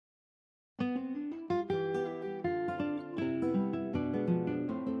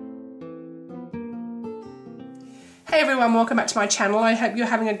Hey everyone, welcome back to my channel. I hope you're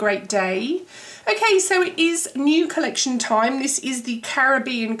having a great day. Okay, so it is new collection time. This is the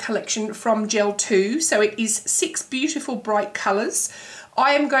Caribbean collection from Gel 2. So it is 6 beautiful bright colours.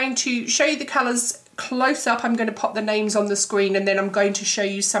 I am going to show you the colours close up. I'm going to pop the names on the screen and then I'm going to show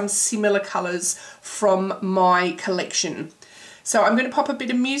you some similar colours from my collection. So I'm going to pop a bit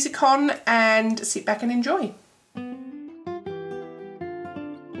of music on and sit back and enjoy.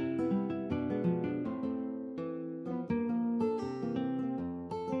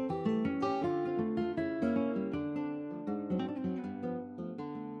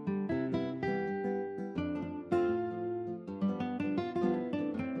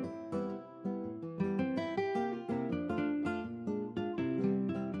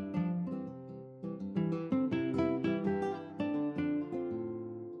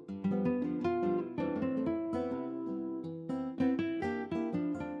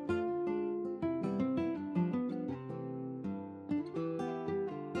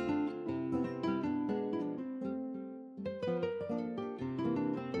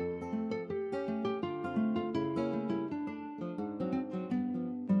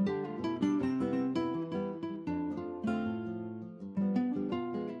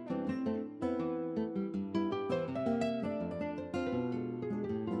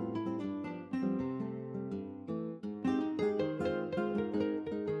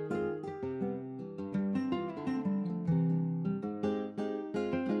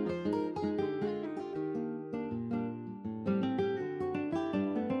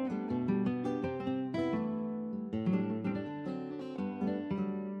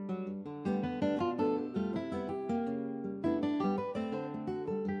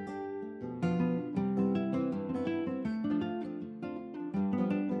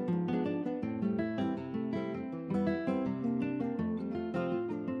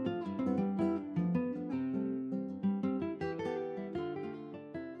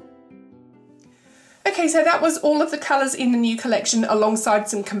 Okay, so that was all of the colours in the new collection alongside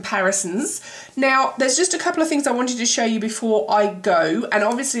some comparisons. Now, there's just a couple of things I wanted to show you before I go, and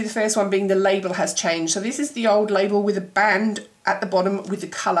obviously the first one being the label has changed. So this is the old label with a band at the bottom with the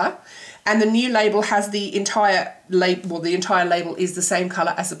colour, and the new label has the entire label, well, the entire label is the same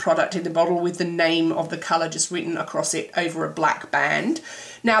colour as the product in the bottle with the name of the colour just written across it over a black band.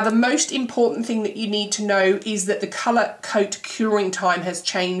 Now, the most important thing that you need to know is that the colour coat curing time has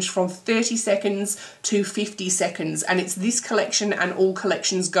changed from 30 seconds to 50 seconds, and it's this collection and all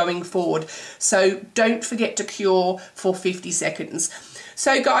collections going forward. So don't forget to cure for 50 seconds.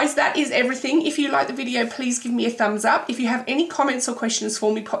 So guys, that is everything. If you like the video, please give me a thumbs up. If you have any comments or questions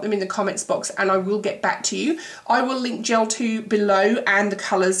for me, pop them in the comments box and I will get back to you. I will link Gel 2 below and the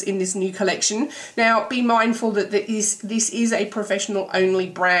colours in this new collection. Now, be mindful that this is a professional only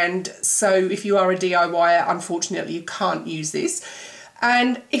brand, so if you are a DIYer, unfortunately you can't use this.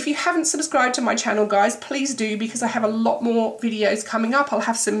 And if you haven't subscribed to my channel, guys, please do, because I have a lot more videos coming up. I'll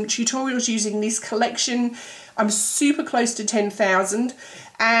have some tutorials using this collection. I'm super close to 10,000,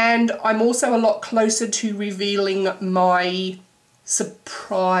 and I'm also a lot closer to revealing my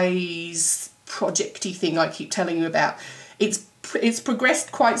surprise projecty thing I keep telling you about. It's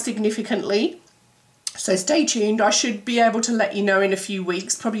progressed quite significantly, so stay tuned. I should be able to let you know in a few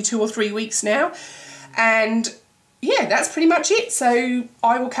weeks, probably 2 or 3 weeks now. And yeah, that's pretty much it. So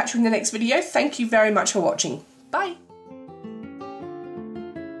I will catch you in the next video. Thank you very much for watching. Bye.